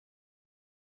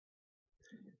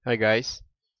Hi guys,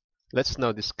 let's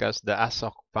now discuss the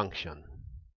ASSOC function.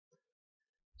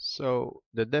 So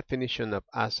the definition of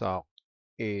ASSOC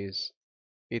is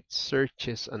it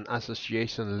searches an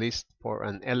association list for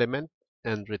an element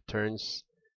and returns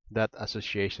that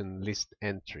association list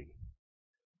entry.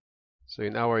 So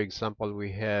in our example,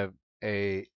 we have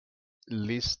a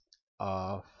list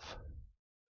of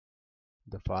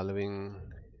the following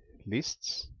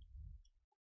lists.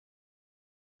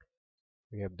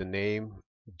 We have the name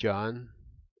John,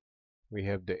 we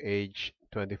have the age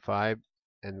 25,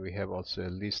 and we have also a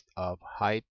list of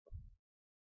height,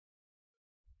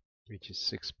 which is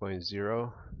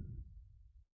 6.0.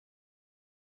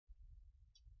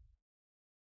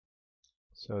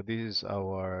 So this is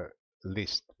our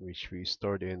list which we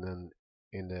stored in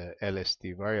the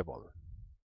LST variable.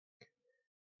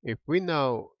 If we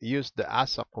now use the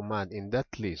ASSOC command in that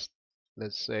list,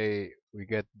 let's say we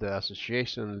get the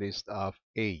association list of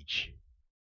age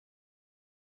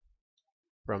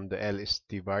from the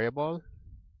LST variable.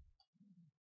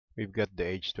 We've got the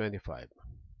age 25.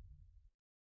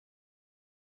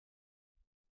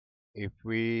 If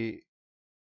we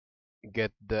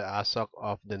get the ASSOC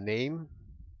of the name,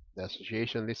 the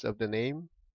association list of the name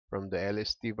from the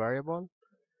LST variable,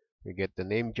 we get the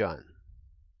name John.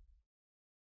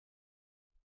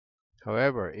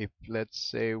 However, if let's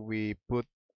say we put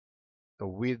a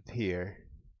width here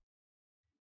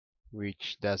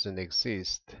which doesn't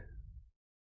exist,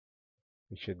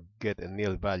 we should get a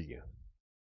nil value.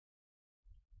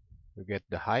 We get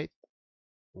the height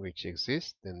which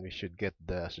exists, then we should get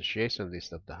the association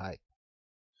list of the height.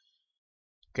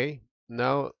 Okay,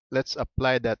 now let's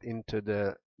apply that into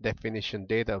the definition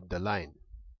data of the line.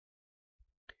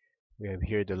 We have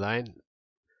here the line.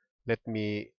 Let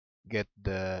me get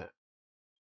the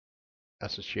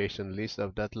association list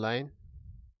of that line.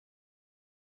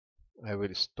 I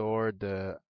will store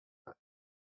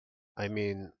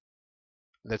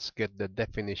let's get the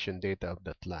definition data of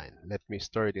that line. Let me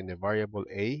store it in the variable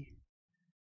a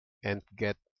and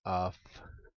get of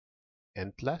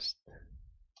nth last.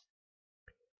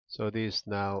 So this is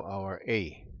now our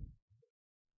a.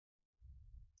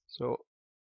 So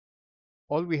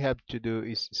all we have to do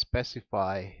is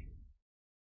specify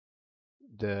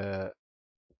the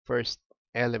first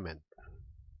element.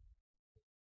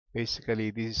 Basically,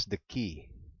 this is the key.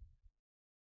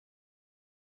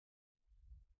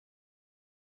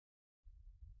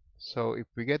 So if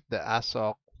we get the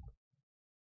ASSOC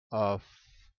of,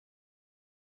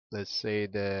 let's say,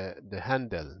 the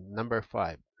handle number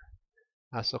 5,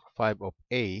 ASSOC 5 of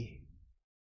A,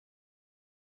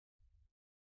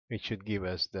 it should give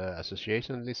us the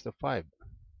association list of 5.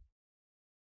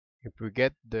 If we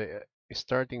get the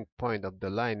starting point of the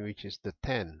line, which is the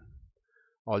 10,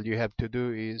 all you have to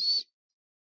do is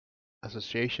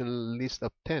association list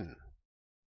of 10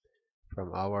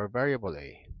 from our variable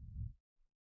a.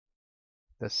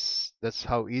 That's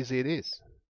how easy it is.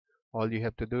 All you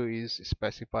have to do is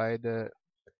specify the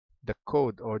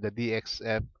code or the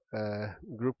DXF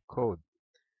group code.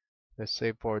 Let's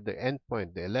say for the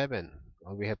endpoint, the 11,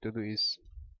 all we have to do is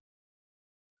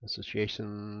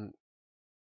association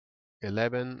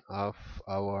 11 of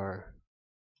our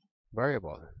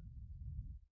variable.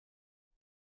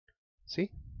 See?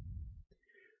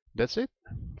 That's it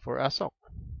for ASSOC.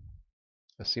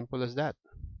 As simple as that.